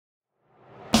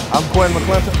I'm Quinn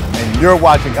McClinton, and you're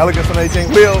watching Elegance on 18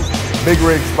 Wheels, Big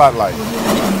Rig Spotlight.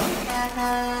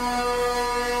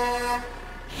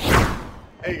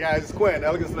 Hey guys, it's Quinn,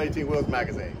 Elegance on 18 Wheels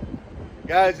magazine.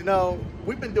 Guys, you know,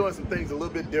 we've been doing some things a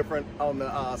little bit different on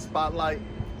the Spotlight.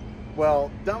 Well,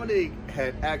 Dominique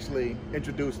had actually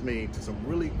introduced me to some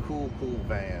really cool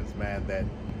vans, man, that,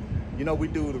 you know, we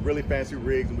do the really fancy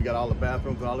rigs and we got all the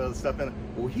bathrooms and all the other stuff in it.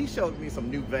 Well, he showed me some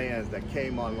new vans that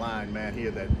came online, man, here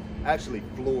that actually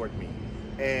floored me.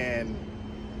 And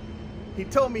he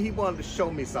told me he wanted to show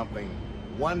me something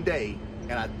one day,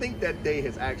 and I think that day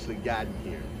has actually gotten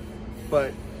here.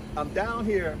 But I'm down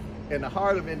here in the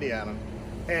heart of Indiana,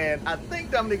 and I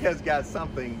think Dominique has got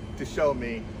something to show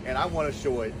me, and I want to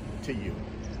show it to you.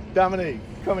 Dominique,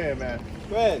 come here, man.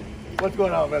 Quinn. What's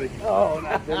going on, buddy? Oh,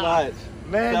 not too much.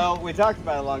 Man. So, we talked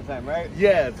about it a long time, right?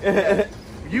 Yes. Yes.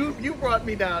 You brought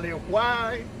me down here.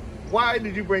 Why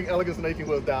did you bring Elegance on 18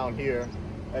 Wheels down here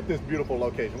at this beautiful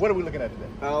location? What are we looking at today?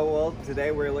 Oh, well,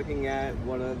 today we're looking at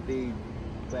one of the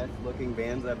best looking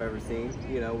vans I've ever seen.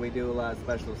 You know, we do a lot of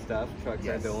special stuff. Trucks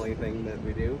Yes. aren't the only thing that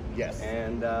we do. Yes.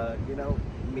 And, you know,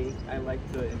 me, I like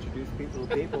to introduce people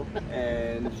to people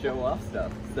and show off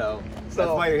stuff. So that's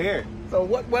why you're here. So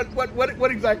what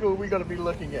exactly are we going to be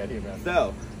looking at here, man?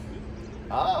 So,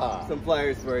 some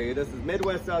flyers for you. This is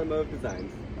Mid-West Automotive Design.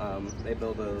 They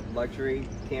build a luxury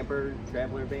camper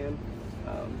traveler van.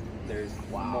 There's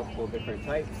multiple different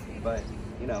types, but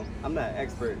you know, I'm not an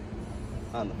expert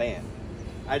on the van.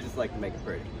 I just like to make it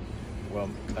pretty. Well,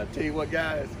 I tell you what,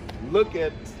 guys, look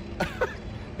at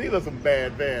these are some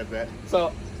bad vans, man.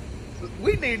 So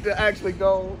we need to actually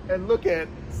go and look at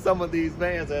some of these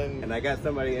vans, and I got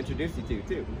somebody to introduce you to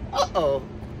too. Uh-oh.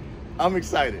 I'm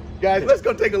excited. Guys, let's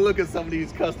go take a look at some of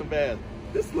these custom vans.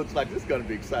 This looks like this is going to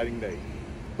be an exciting day.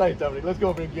 Thanks, Dominic. Let's go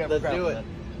over and get Let's do it.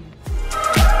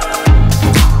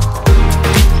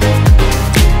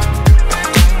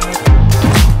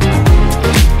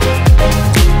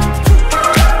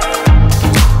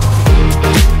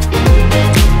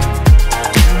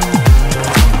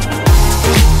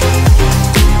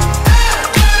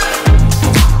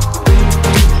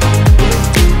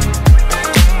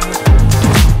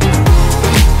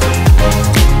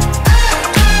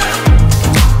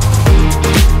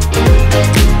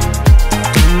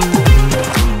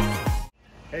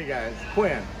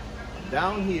 Quinn,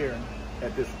 down here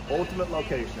at this ultimate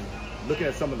location, looking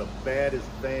at some of the baddest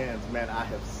vans, man, I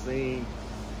have seen.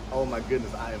 Oh my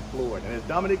goodness, I am floored. And as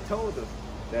Dominic told us,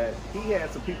 that he had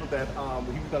some people that he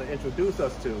was going to introduce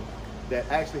us to that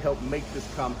actually helped make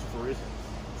this come to fruition.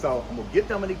 So I'm going to get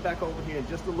Dominic back over here in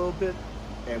just a little bit,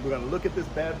 and we're going to look at this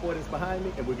bad boy that's behind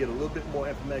me, and we'll get a little bit more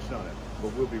information on it.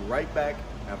 But we'll be right back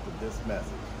after this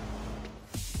message.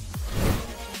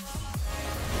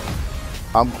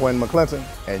 I'm Quinn McClinton,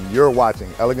 and you're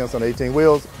watching Elegance on 18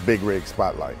 Wheels, Big Rig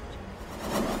Spotlight.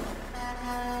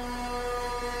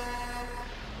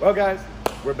 Well, guys,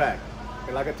 we're back.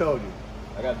 And like I told you,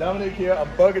 I got Dominic here. I'm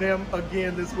bugging him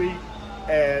again this week.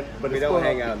 But we don't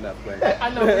hang out enough, Quinn. I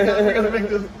know,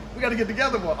 we got to get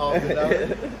together more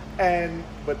often.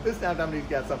 But this time, Dominic's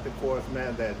got something for us,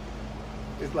 man, that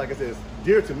is, like I said, it's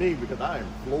dear to me because I am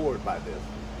floored by this.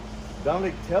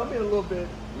 Dominic, tell me a little bit.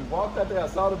 We walked out there, I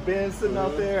saw the Benz sitting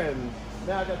out there, and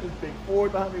now I got this big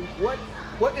Ford behind me.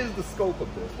 What is the scope of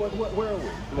this? Where are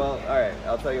we? Well, all right,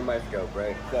 I'll tell you my scope,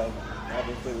 right? So,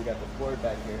 obviously we got the Ford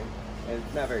back here, and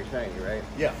it's not very shiny, right?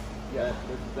 Yeah. Yeah,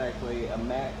 this is actually a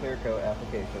matte clear coat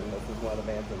application. This is one of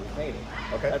the vans that we painted.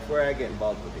 Okay. That's where I get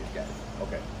involved with these guys.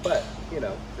 Okay. But, you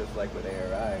know, just like with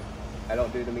ARI, I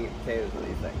don't do the meat and potatoes of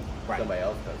these things. Right. Somebody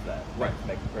else does that. Right.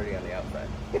 Make it pretty on the outside.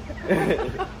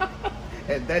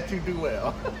 And that you do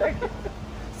well. Thank you.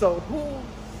 So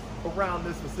who around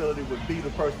this facility would be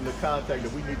the person to contact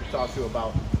that we need to talk to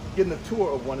about getting a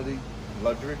tour of one of these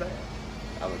luxury vans?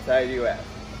 I'm excited you asked.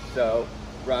 So,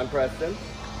 Ron Preston.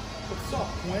 What's up,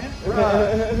 Quinn?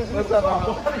 Right. What's up,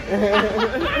 buddy?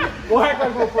 Well, act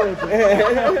like we're friends.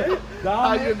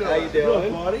 How you doing? How you doing?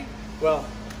 Good, buddy. Well,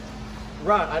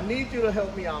 Ron, I need you to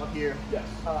help me out here. Yes.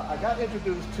 I got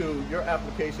introduced to your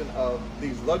application of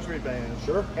these luxury vans.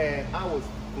 Sure. And I was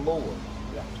floored.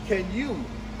 Yeah. Can you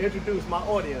introduce my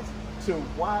audience to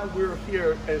why we're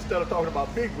here? Instead of talking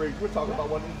about big rigs, we're talking about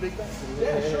one of these big vans.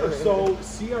 Yeah, sure. So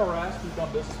CRS, we've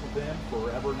done business with them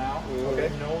forever now.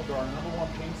 Okay. You know, they're our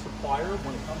 #1 paint supplier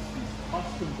when it comes to these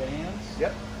custom vans.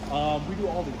 Yep. We do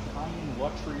all these high-end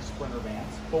luxury Sprinter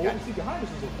vans. But what you see behind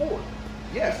us is a Ford.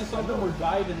 Yes, This is something we're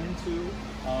diving into.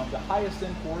 The highest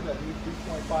end Ford, that new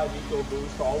 3.5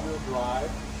 EcoBoost, all-wheel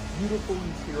drive, beautiful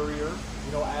interior.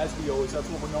 You know, as we always, that's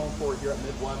what we're known for here at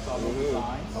Mid-West Automotive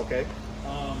Design. Okay.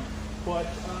 But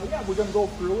yeah, we're gonna go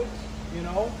through it. You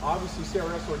know, obviously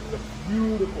CRS did a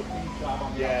beautiful paint job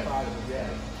on the outside of it. Yeah,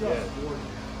 it's just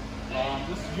gorgeous.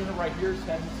 This unit right here is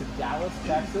heading to Dallas,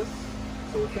 Texas,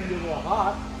 so it's gonna get a little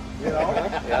hot. You know,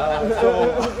 so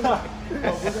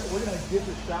we're gonna give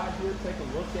the shot here, take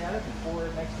a look at it before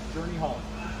our next journey home.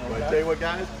 Okay? Well, I tell you what,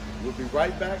 guys, we'll be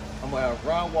right back. I'm gonna have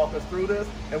Ron walk us through this,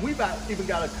 and we've even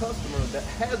got a customer that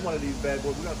has one of these bad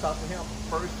boys. We're gonna talk to him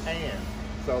firsthand.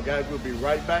 So, guys, we'll be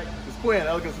right back. It's Quinn,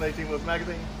 Elegance in 18 Wheels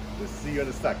Magazine. We'll see you in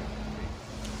a second.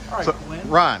 All right, so, Quinn.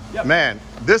 Ron, yep. Man,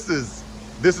 this is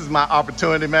my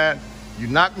opportunity, man. You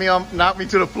knocked me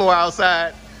to the floor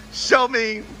outside. Show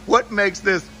me what makes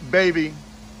this baby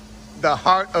the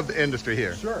heart of the industry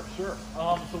here. Sure. So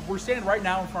we're standing right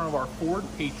now in front of our Ford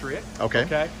Patriot. Okay.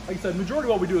 Like I said,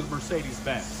 majority of what we do is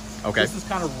Mercedes-Benz. Okay. This is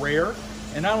kind of rare.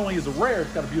 And not only is it rare,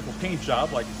 it's got a beautiful paint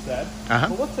job, like you said.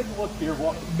 But let's take a look here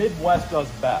what Midwest does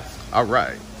best. All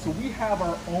right. So we have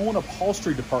our own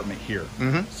upholstery department here.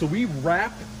 So we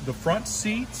wrap the front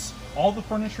seats, all the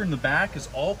furniture in the back is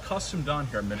all custom done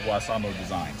here at Mid-West Automotive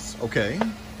Designs. Okay.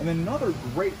 And then another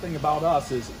great thing about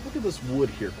us is, look at this wood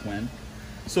here, Quinn.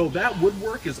 So that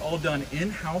woodwork is all done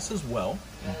in-house as well.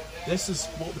 This is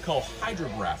what we call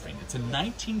hydrographing. It's a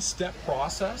 19-step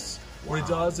process. What it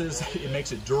does is it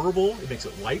makes it durable, it makes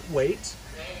it lightweight,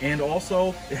 and also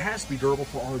it has to be durable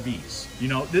for RVs. You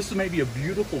know, this may be a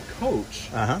beautiful coach,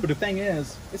 but the thing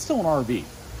is, it's still an RV.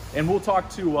 And we'll talk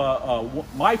to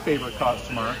my favorite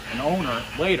customer and owner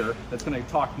later that's going to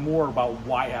talk more about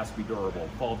why it has to be durable,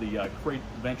 all the great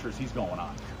adventures he's going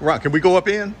on. Ron, can we go up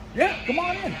in? Yeah, come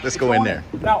on in. Let's go in there.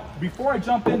 Now, before I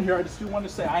jump in here, I just do want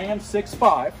to say I am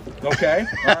 6'5", okay?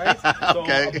 All right? So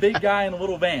Okay. a big guy in a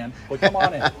little van, but come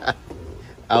on in.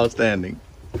 Outstanding.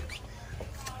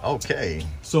 Okay.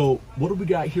 So what do we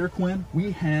got here, Quinn?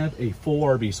 We have a full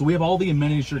RV. So we have all the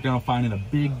amenities you're going to find in a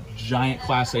big, giant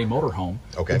Class A motorhome.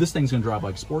 Okay. But this thing's going to drive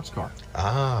like a sports car.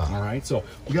 All right. So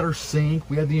we got our sink.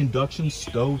 We have the induction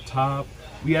stove top.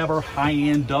 We have our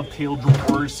high-end dovetail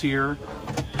drawers here.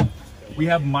 We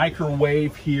have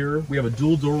microwave here. We have a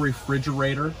dual-door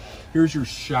refrigerator. Here's your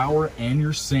shower and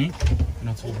your sink. And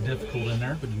that's a little difficult in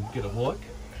there, but you can get a look.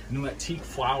 And then that teak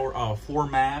floor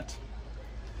mat.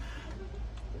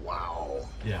 Wow.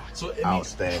 Yeah. So it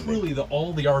Outstanding. makes truly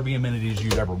all the RV amenities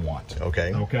you'd ever want.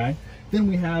 Okay. Okay. Then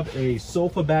we have a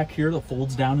sofa back here that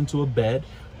folds down into a bed,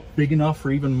 big enough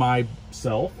for even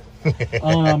myself.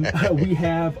 We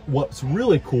have what's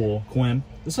really cool, Quinn.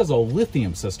 This has a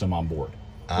lithium system on board.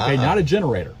 Okay, not a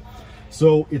generator.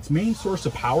 So its main source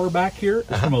of power back here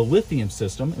is from a lithium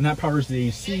system, and that powers the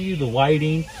AC, the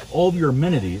lighting, all of your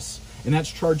amenities, and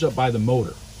that's charged up by the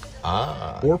motor.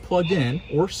 Or plugged in,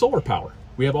 or solar power.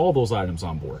 We have all those items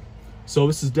on board. So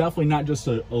this is definitely not just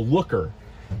a looker,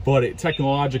 but it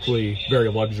technologically very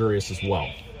luxurious as well.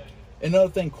 Another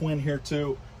thing, Quinn, here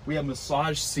too, we have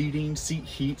massage seating, seat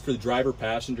heat for the driver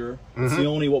passenger. It's the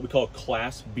only what we call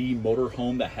Class B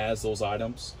motorhome that has those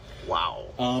items. Wow.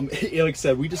 Like I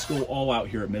said, we just go all out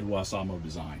here at Mid-West Automotive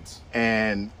Designs.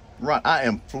 And Ron, I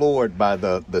am floored by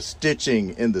the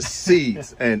stitching in the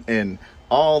seats and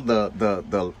all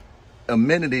the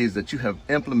amenities that you have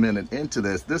implemented into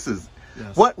this. This is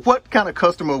what kind of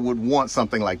customer would want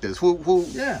something like this?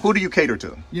 Who do you cater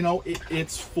to? You know,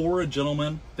 it's for a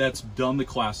gentleman that's done the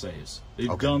Class A's.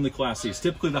 They've done the Class A's,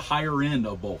 typically the higher end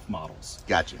of both models.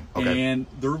 Gotcha. Okay. And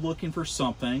they're looking for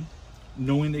something,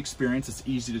 knowing the experience, it's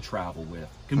easy to travel with,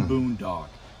 can boondock,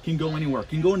 can go anywhere,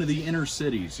 can go into the inner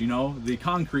cities, you know, the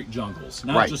concrete jungles,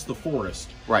 not just the forest,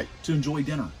 to enjoy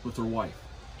dinner with their wife.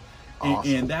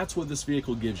 Awesome. And that's what this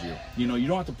vehicle gives you. You know, you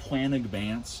don't have to plan in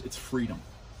advance. It's freedom.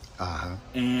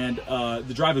 And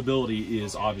the drivability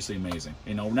is obviously amazing.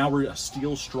 You know, now we're a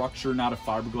steel structure, not a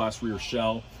fiberglass rear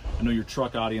shell. I know your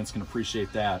truck audience can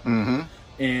appreciate that.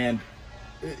 And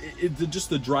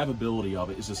just the drivability of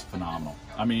it is just phenomenal.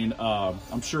 I mean,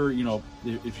 I'm sure, you know,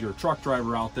 if you're a truck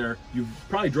driver out there, you've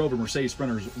probably drove a Mercedes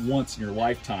Sprinter once in your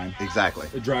lifetime. Exactly.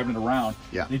 Driving it around.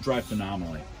 Yeah. They drive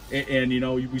phenomenally. And you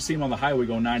know, we see them on the highway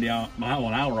going 90 mile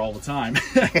an hour all the time.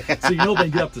 So you know they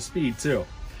get up to speed too.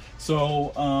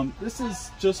 So this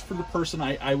is just for the person,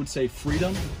 I would say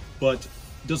freedom, but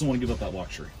doesn't want to give up that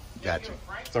luxury. Gotcha.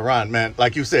 So Ron, man,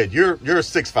 like you said, you're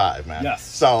 6'5", man. Yes.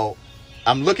 So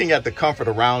I'm looking at the comfort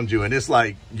around you, and it's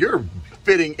like you're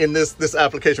fitting in this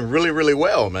application really, really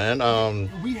well, man.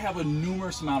 We have a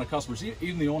numerous amount of customers.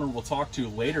 Even the owner we'll talk to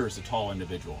later is a tall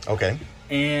individual. Okay.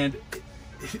 And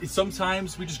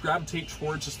sometimes we just gravitate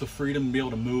towards just the freedom and be able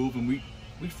to move, and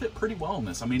we fit pretty well in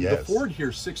this. I mean, the Ford here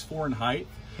is 6'4" in height.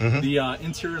 The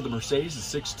interior of the Mercedes is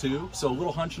 6'2", so a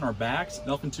little hunch in our backs,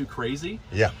 nothing too crazy.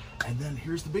 Yeah. And then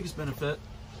here's the biggest benefit.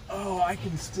 oh, I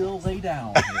can still lay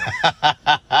down here.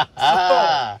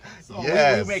 So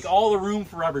Yes. we make all the room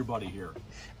for everybody here.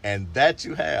 And that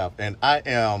you have. And I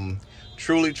am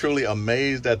truly, truly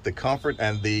amazed at the comfort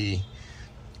and the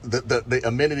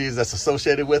amenities that's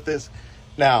associated with this.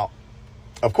 Now,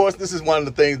 of course, this is one of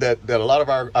the things that a lot of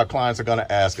our clients are going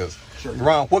to ask us. Sure.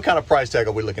 Ron, what kind of price tag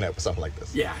are we looking at for something like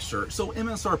this? Yeah, sure. So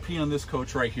MSRP on this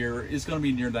coach right here is going to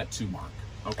be near that 2 mark.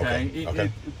 Okay.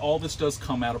 Okay. All this does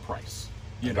come at a price.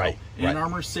 You know, Right, and right. our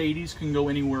Mercedes can go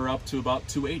anywhere up to about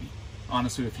 280.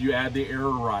 Honestly, if you add the air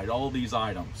ride, all these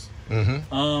items.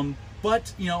 Mm-hmm.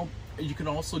 But you know, you can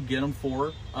also get them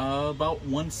for about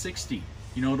 160.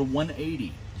 You know, to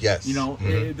 180. Yes. You know,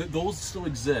 those still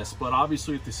exist, but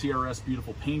obviously with the CRS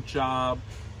beautiful paint job,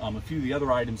 a few of the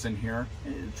other items in here,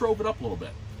 it drove it up a little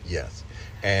bit. Yes.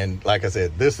 And like I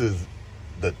said, this is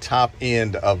the top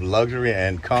end of luxury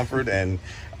and comfort, and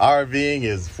RVing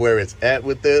is where it's at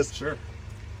with this. Sure.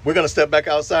 We're going to step back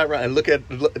outside and look at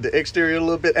the exterior a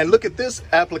little bit and look at this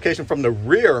application from the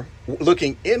rear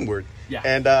looking inward. Yeah.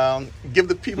 And give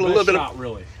the people a little bit shot, of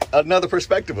really. another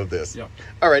perspective of this. Yep.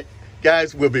 All right,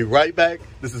 guys, we'll be right back.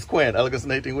 This is Quinn, Elegance on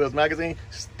 18 Wheels Magazine.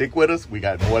 Stick with us. We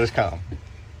got more to come.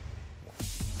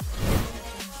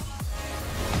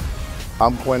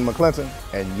 I'm Quinn McClinton,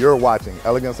 and you're watching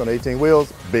Elegance on 18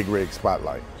 Wheels Big Rig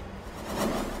Spotlight.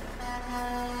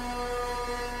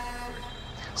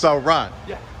 So, Ron,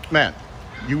 Yeah. man,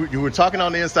 you were talking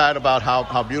on the inside about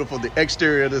how beautiful the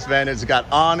exterior of this van is. It's got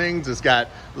awnings, it's got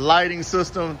lighting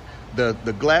system, the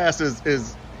glass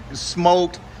is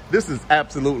smoked. This is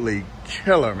absolutely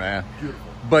killer, man. Beautiful.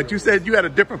 But you said you had a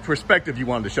different perspective you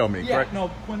wanted to show me, Yeah, correct? no,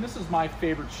 Quinn, this is my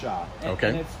favorite shot. And, Okay.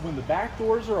 and it's when the back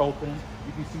doors are open,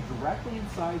 you can see directly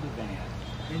inside the van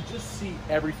and just see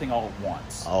everything all at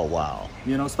once. Oh, wow.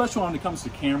 You know, especially when it comes to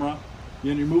camera,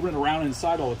 you know, you're moving around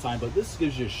inside all the time, but this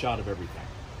gives you a shot of everything.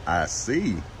 I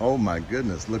see. Oh, my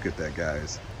goodness. Look at that,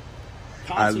 guys.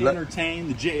 Constantly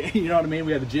entertained. You know what I mean?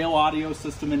 We have the jail audio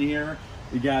system in here.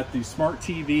 We got the smart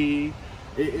TV.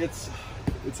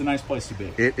 It's a nice place to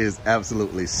be. It is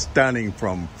absolutely stunning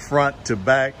from front to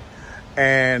back.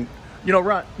 And, you know,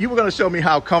 Ron, you were going to show me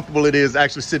how comfortable it is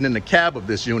actually sitting in the cab of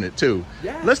this unit, too.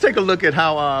 Yeah. Let's take a look at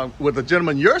how, with a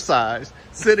gentleman your size,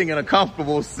 sitting in a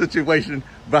comfortable situation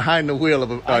behind the wheel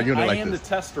of a unit like I am this. the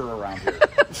tester around here.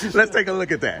 Let's take a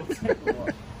look at that. Let's take a look.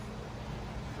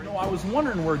 You know, I was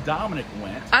wondering where Dominic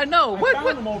went. I know. I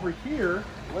found him over here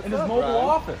in his up, mobile Ron?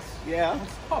 office. Yeah.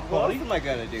 What's up, What buddy? else am I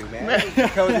gonna do, man?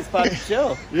 Just cozy spot to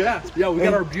chill. Yeah, we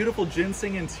got our beautiful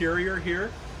ginseng interior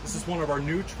here. This is one of our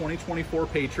new 2024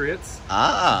 Patriots.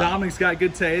 Ah. Dominic's got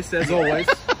good taste, as always.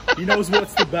 He knows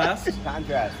what's the best.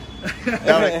 Contrast.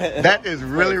 Dominic, that is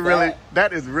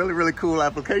really cool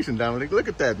application, Dominic. Look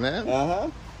at that, man. Uh-huh.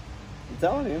 I'm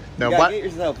telling you. Now, You gotta what- get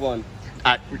yourself one.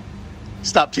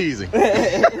 Stop teasing.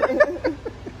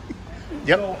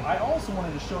 Yep. So I also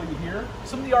wanted to show you here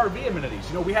some of the RV amenities.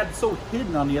 You know, we had it so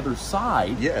hidden on the other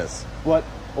side. Yes. But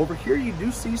over here you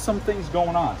do see some things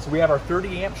going on. So we have our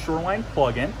 30 amp Shoreline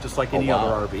plug-in, just like any wow.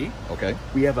 other RV. Okay.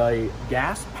 We have a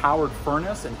gas-powered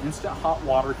furnace and instant hot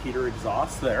water heater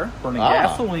exhaust there, burning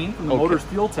gasoline from the motor's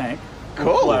fuel tank.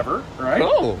 Cool. Clever, right?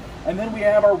 Cool. And then we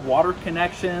have our water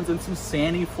connections and some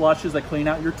sandy flushes that clean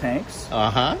out your tanks.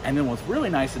 Uh-huh. And then what's really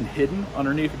nice and hidden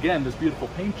underneath, again, this beautiful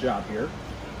paint job here,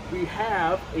 we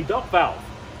have a duct valve.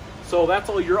 So that's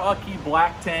all your Ucky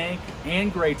black tank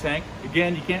and gray tank.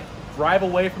 Again, you can't drive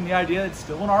away from the idea it's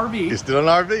still an RV. It's still an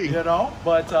RV. You know,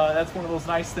 but that's one of those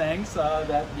nice things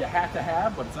that you have to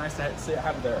have, but it's nice to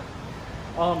have it there.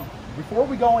 Before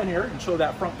we go in here and show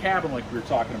that front cabin like we were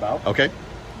talking about, Okay.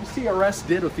 you see CRS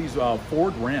did with these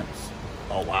Ford rims.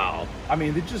 Oh, wow. I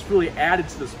mean, they just really added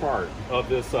to this part of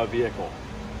this vehicle.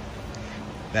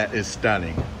 That is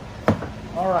stunning.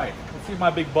 All right, let's see if my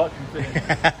big butt can fit in.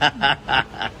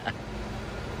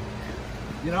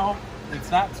 You know,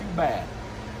 it's not too bad.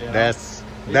 You know?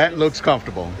 That looks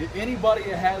comfortable. If anybody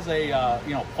that has a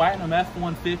Platinum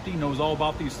F-150 knows all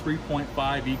about these 3.5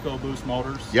 EcoBoost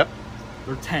motors. Yep.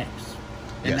 They're tanks.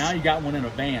 And Yes. now you got one in a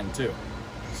van too.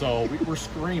 So we're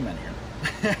screaming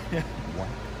here.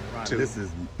 This is,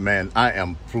 man, I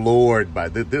am floored by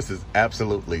this. This is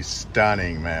absolutely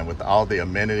stunning, man, with all the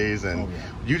amenities. And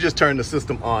you just turn the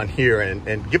system on here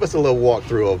and give us a little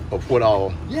walkthrough of what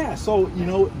all. Yeah, so, you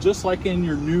know, just like in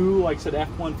your new, like I said,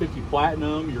 F-150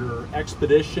 Platinum, your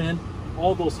Expedition,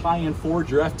 all those high-end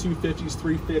Fords, your F-250s,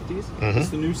 350s, it's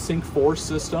the new Sync 4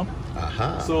 system.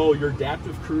 So your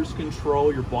adaptive cruise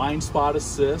control, your blind spot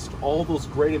assist, all those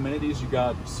great amenities you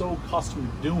got so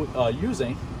accustomed to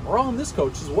using are all in this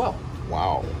coach as well.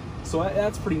 Wow. So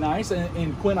that's pretty nice.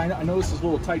 And Quinn, I know this is a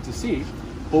little tight to see,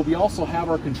 But we also have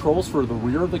our controls for the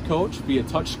rear of the coach via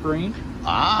touch screen.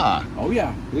 Ah. Oh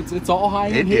yeah, it's all high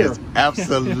end It here. is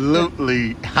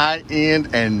absolutely high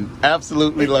end and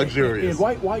absolutely luxurious.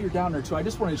 And while you're down there too, I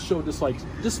just wanted to show just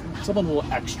something a little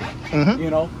extra. You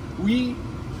know, we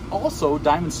also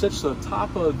diamond stitched the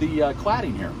top of the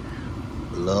cladding here.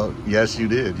 Yes, you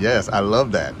did. Yes, I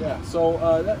love that. Yeah,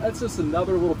 so that's just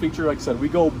another little feature. Like I said, we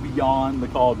go beyond the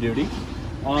Call of Duty,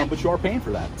 but you are paying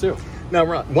for that too. Now,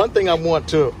 Ron, one thing I want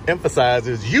to emphasize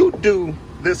is you do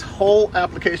this whole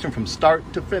application from start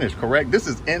to finish, correct? This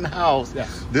is in-house.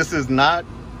 Yes. This is not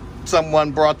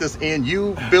someone brought this in.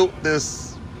 You built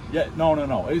this. Yeah,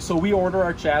 no. So we order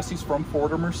our chassis from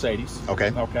Ford or Mercedes.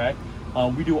 Okay. Okay.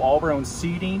 We do all of our own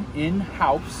seating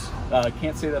in-house.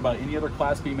 Can't say that about any other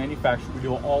Class B manufacturer. We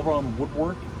do all of our own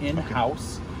woodwork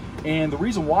in-house. Okay. And the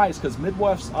reason why is because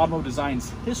Midwest Automotive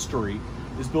Design's history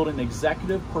is building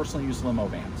executive personal use limo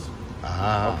vans.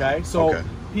 Okay, so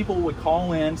people would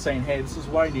call in saying, hey, this is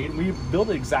what I need. And we built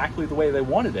it exactly the way they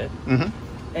wanted it.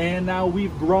 And now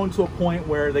we've grown to a point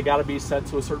where they got to be set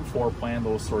to a certain floor plan,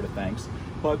 those sort of things.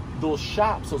 But those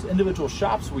shops, those individual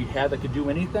shops we had that could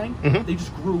do anything, they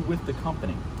just grew with the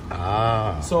company.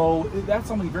 So that's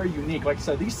something very unique. Like I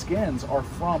said, these skins are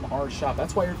from our shop.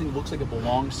 That's why everything looks like it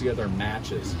belongs together and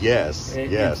matches. Yes,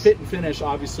 and fit and finish,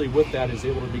 obviously, with that is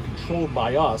able to be controlled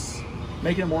by us,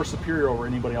 making it more superior over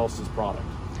anybody else's product.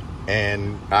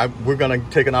 And we're going to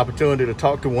take an opportunity to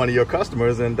talk to one of your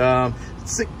customers and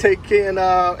take in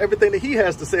everything that he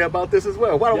has to say about this as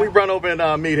well. Why don't we run over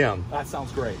and meet him? That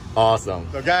sounds great. Awesome.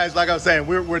 So guys, like I was saying,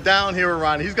 we're down here with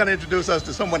Ron. He's going to introduce us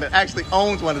to someone that actually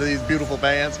owns one of these beautiful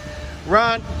vans.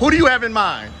 Ron, who do you have in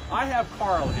mind? I have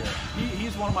Carl here.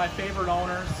 He's one of my favorite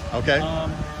owners. Okay.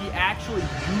 He actually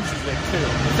uses it too.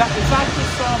 It's not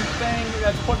just something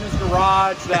that's put in his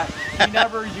garage that he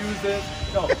never uses.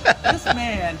 No, this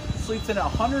man sleeps in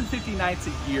 150 nights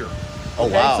a year. Oh,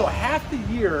 wow. So half the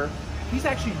year, he's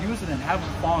actually using it and having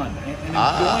fun and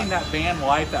enjoying that van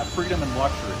life, that freedom and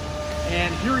luxury.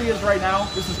 And here he is right now.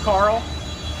 This is Carl.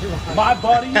 My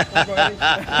buddy.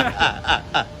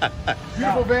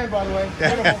 Beautiful van, by the way.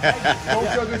 Don't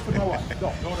show this to my wife.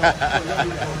 No.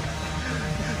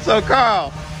 So,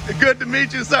 Carl, good to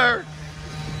meet you, sir.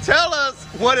 Tell us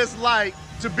what it's like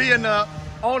to be in the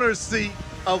owner's seat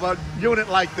of a unit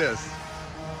like this.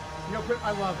 You know,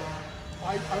 I love it.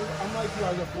 I'm like you.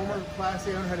 I was a former Class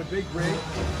A owner, had a big rig,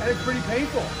 and it's pretty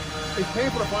painful. It's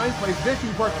painful to find place. This you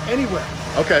can park anywhere.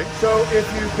 Okay. So if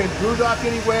you can boondock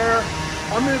anywhere,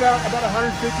 I'm in about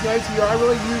 150 nights a year. I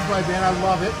really use my van. I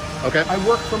love it. Okay. I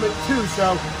work from it too.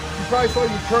 So you probably saw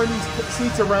you turn these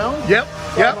seats around. Yep.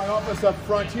 So I have my office up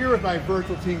front here with my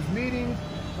virtual teams meeting.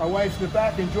 My wife's in the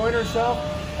back enjoying herself.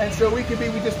 And so we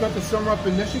just spent the summer up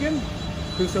in Michigan.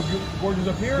 Because it's so gorgeous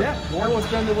up here. Yeah. And we'll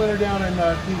spend the winter down in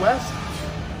Key West.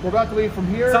 We're about to leave from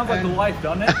here. Sounds like the life,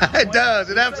 doesn't it? It does.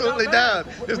 It absolutely does.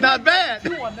 It's not bad.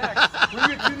 Do one next. When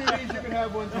you get 2 new days, you can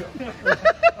have one too.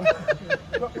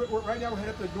 But right now we're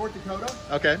headed up to North Dakota.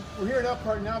 Okay. We're here in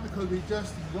Elkhart now because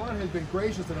Ron has been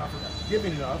gracious enough,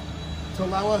 giving enough, to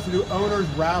allow us to do owners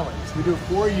rallies. We do it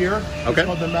for a year. Okay. It's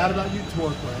called the Mad About You Tour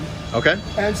Plan. Okay.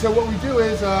 And so what we do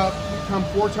is we come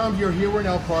 4 times a year. Here we're in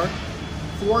Elkhart.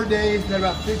 4 days, we had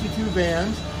about 52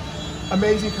 vans.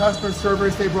 Amazing customer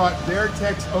service. They brought their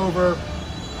techs over,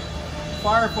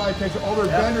 firefighter techs, all their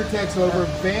vendor techs over,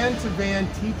 van to van,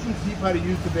 teaching people how to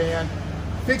use the van,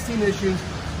 fixing issues.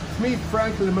 To me,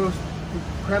 frankly, the most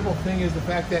incredible thing is the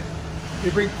fact that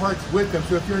they bring parts with them.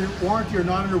 So if you're in warranty or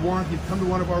not under warranty, come to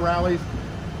one of our rallies,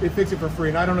 they fix it for free.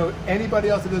 And I don't know anybody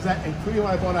else that does that, including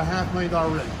when I bought a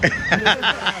 $500,000 rig.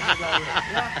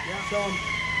 So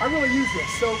I really use this.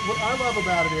 So what I love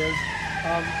about it is,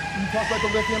 you talk about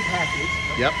the lithium package.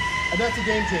 Yep. And that's a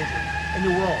game changer in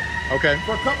your world. Okay.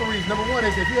 For a couple of reasons. Number one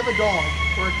is if you have a dog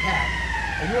or a cat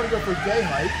and you want to go for a day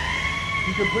hike,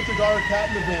 you can put your dog or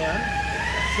cat in the van,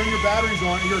 turn your batteries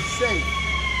on, and you're safe.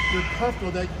 You're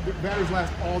comfortable that the batteries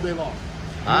last all day long.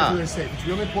 They're safe. It's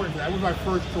really important. That was my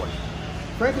first choice.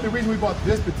 Frankly, the reason we bought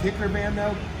this particular van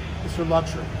though is for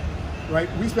luxury. Right?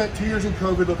 We spent 2 years in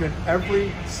COVID looking at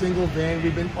every single van.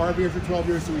 We've been RVers for 12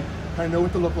 years, so we kind of know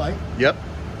what to look like. Yep.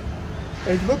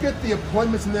 And if you look at the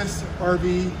appointments in this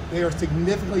RV, they are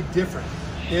significantly different.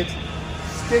 It's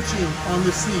stitching on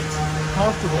the seats,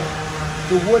 comfortable.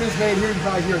 The wood is made here,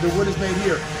 not here. The wood is made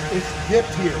here. It's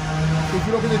dipped here. If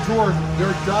you look at the drawers,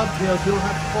 they're dovetails. You don't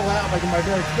have to pull out like in my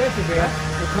very expensive van.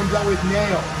 It comes out with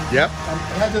nails. Yep.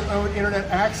 It has its own internet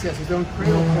access, its own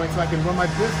cradle point, so I can run my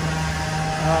business.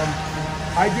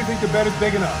 I do think the bed is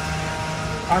big enough.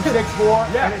 I'm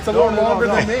 6'4", and it's a little longer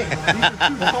than me. These are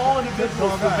too tall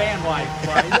individuals for van life,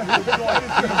 right?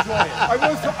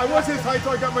 I was his height,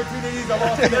 so I got my 2 knees. I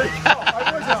lost it.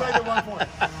 I was his height at one point.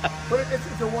 But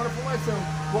it's a wonderful life. So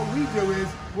what we do is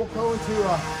we'll go into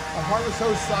a Harvest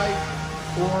Host site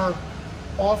or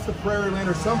off the prairie land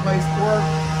or someplace or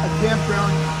a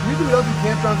campground. Usually we don't do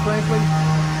campgrounds, frankly,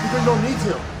 because we don't need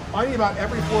to. I need about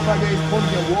every 4 or 5 days pull to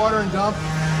get water and dump.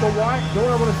 But why?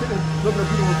 Don't I want to sit and look at a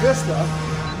beautiful vista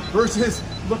versus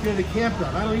looking at a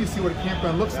campground? I don't need to see what a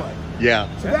campground looks like. Yeah.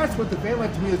 So that's what the van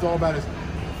life to me is all about, is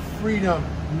freedom,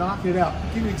 knocking it out.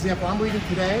 I'll give you an example. I'm leaving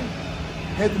today,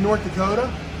 head to North Dakota.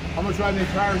 I'm going to drive the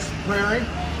entire prairie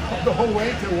the whole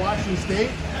way to Washington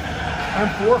State. I'm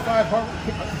 4 or 5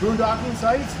 boondocking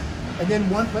sites, and then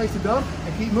one place to dump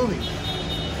and keep moving.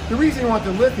 The reason I want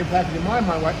the lithium package in my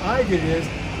mind, what I did is,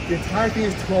 the entire thing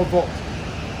is 12 volt.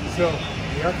 So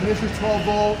the air conditioner's 12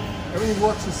 volt, everything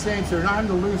works the same, so you're not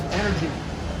having to lose energy.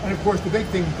 And of course, the big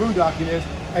thing in boondocking is,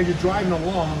 as you're driving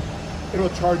along, it'll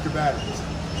charge your batteries.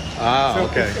 Ah, So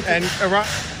okay. it's And Ron,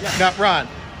 now, Ron,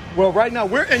 well, right now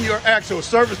we're in your actual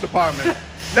service department.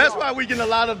 That's why we get a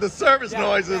lot of the service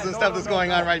noises and stuff that's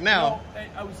going on right now. No,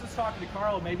 I was just talking to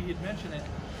Carl, maybe he'd mention it,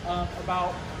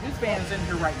 about his van's in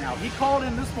here right now. He called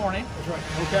in this morning. That's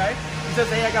right. Okay? He says,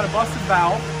 hey, I got a busted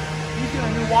valve. He's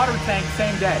getting a new water tank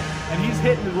same day, and he's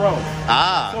hitting the road.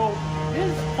 Ah. So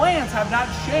his plans have not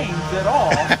changed at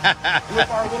all with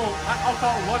our little, I'll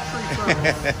call it luxury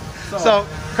service. So,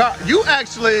 Carl, you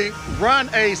actually run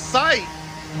a site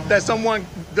that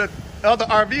that other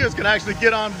RVers can actually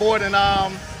get on board and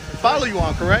follow you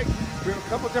on, correct? We have a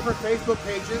couple different Facebook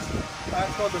pages.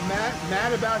 It's called the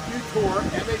Mad About You Tour,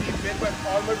 MAD, Mid-West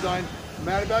Automotive Design.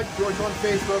 Mad About You Tour, it's on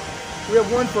Facebook. We have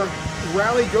one for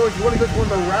Rally Goes. You want to go to one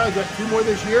of the rallies? Got 2 more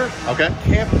this year. Okay.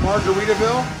 Camp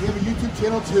Margaritaville. We have a YouTube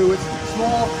channel too. It's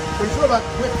small, but it's all about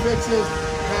quick fixes,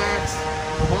 hacks,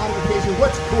 modifications.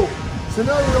 What's cool? So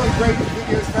another really great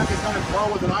video is back kind of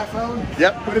Carl with an iPhone.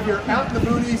 Yep. But if you're out in the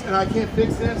boonies and I can't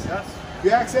fix this,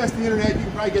 you access the internet, you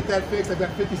can probably get that fixed. I've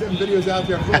got 57 videos out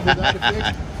there full of how to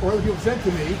fix, or other people sent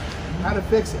to me how to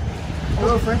fix it.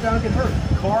 Although frankly, I don't get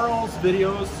hurt. Carl's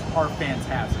videos are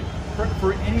fantastic.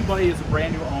 For anybody who's a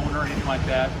brand new owner or anything like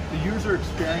that, the user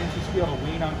experience, you should be able to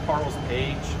lean on Carl's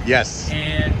page. Yes.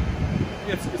 And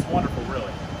it's wonderful,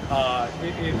 really.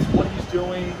 It's what he's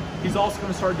doing. He's also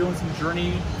going to start doing some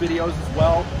journey videos as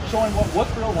well, showing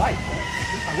what's real life.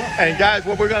 And guys,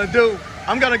 what we're going to do,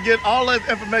 I'm going to get all that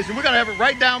information. We're going to have it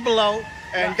right down below.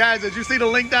 And guys, as you see the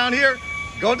link down here,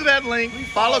 go to that link,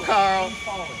 follow Carl.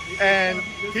 And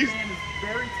this man is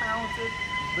very talented,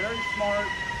 very smart,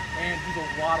 and he's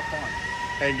a lot of fun.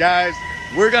 And guys,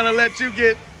 we're going to let you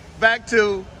get back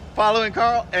to following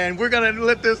Carl, and we're going to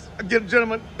let this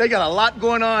gentleman, they got a lot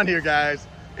going on here, guys.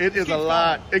 It is a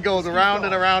lot. It goes around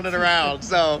and around and around.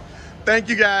 So thank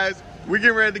you, guys. We're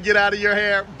getting ready to get out of your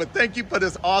hair, but thank you for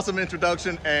this awesome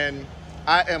introduction, and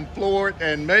I am floored.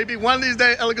 And maybe one of these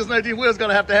days, Elegance 19 Wheels is going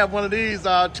to have one of these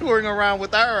touring around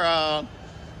with our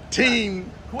team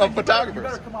of photographers. You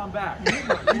better come on back.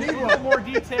 You need a little more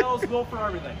details, go for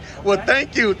everything. Okay? Well,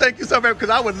 thank you so much, because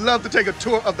I would love to take a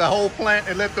tour of the whole plant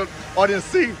and let the audience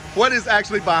see what is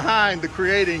actually behind the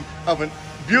creating of a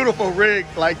beautiful rig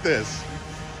like this.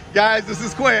 Guys, this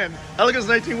is Quinn, Elegance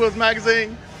 19 Wheels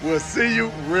Magazine. We'll see you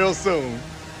real soon.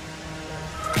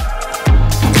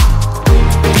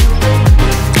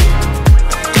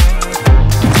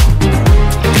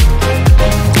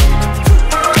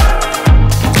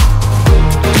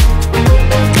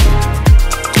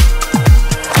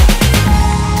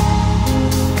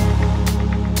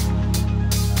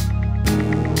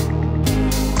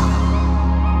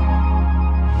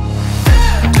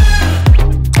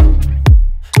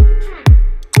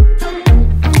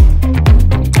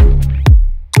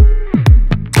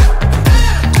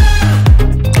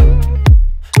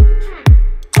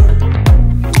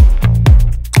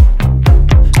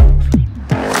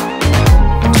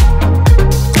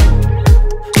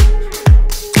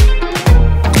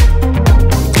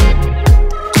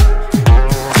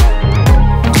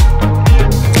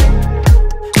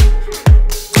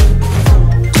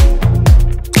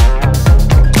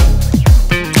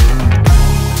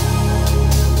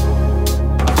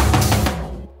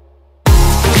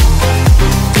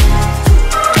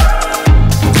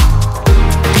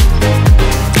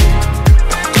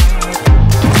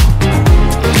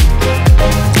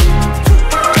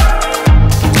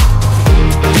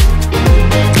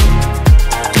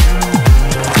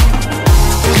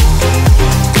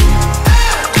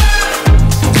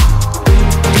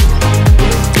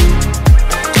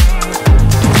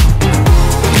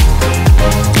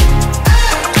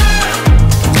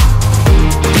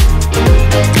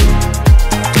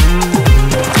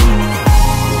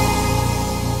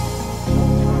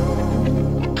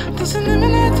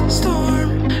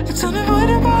 storm, it's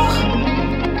unavoidable.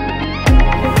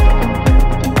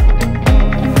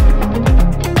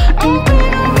 Oh, be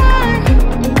no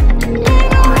harm, be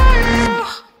no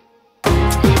harm.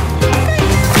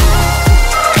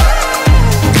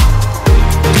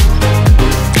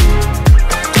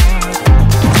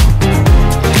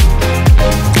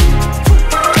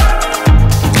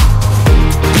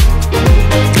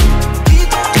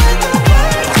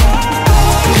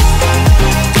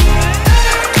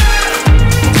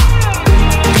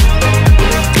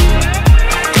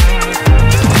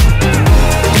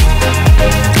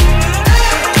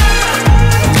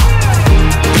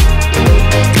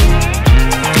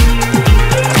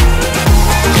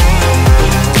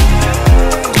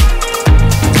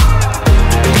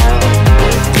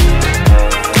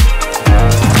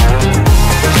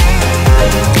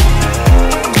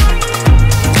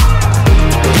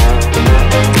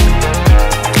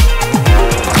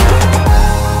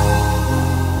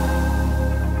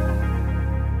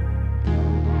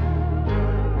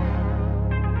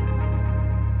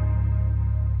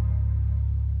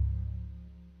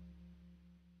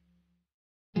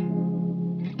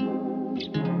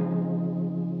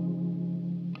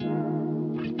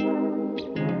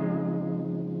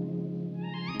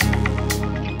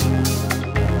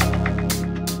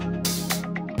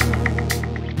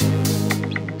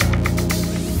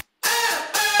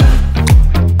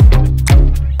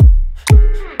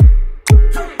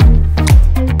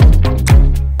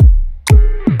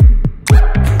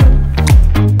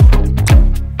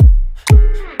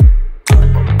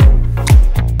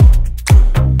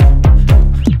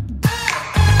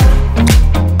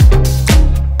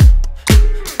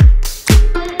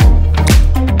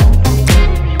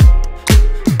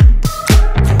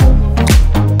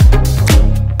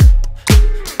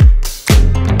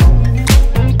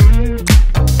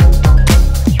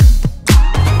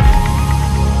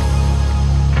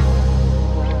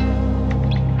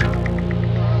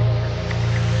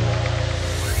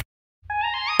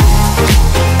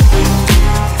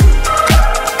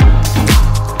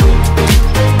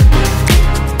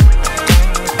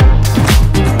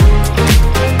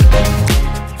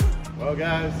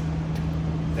 Guys,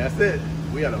 that's it.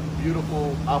 We had a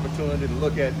beautiful opportunity to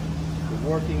look at the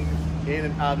working in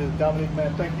and out of Dominique.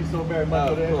 Man, thank you so very much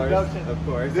for the introduction. Of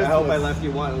course. This I hope I was- left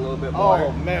you wanting a little bit more.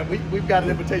 Oh man, we've got an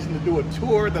invitation to do a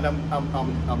tour that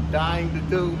I'm dying to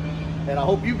do, and I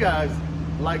hope you guys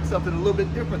like something a little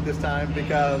bit different this time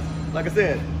because, like I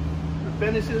said, the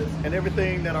finishes and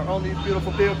everything that are on these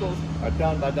beautiful vehicles are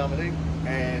done by Dominique,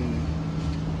 and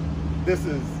this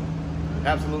is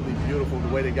absolutely beautiful the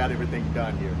way they got everything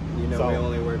done here. You know, So, we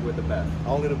only work with the best.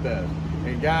 only the best.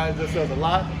 And guys, this says a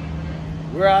lot.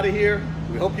 We're out of here.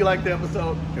 We hope you liked the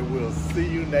episode, and we'll see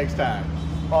you next time.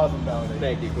 Awesome, Dominique.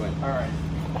 Thank you, Quinn. All right.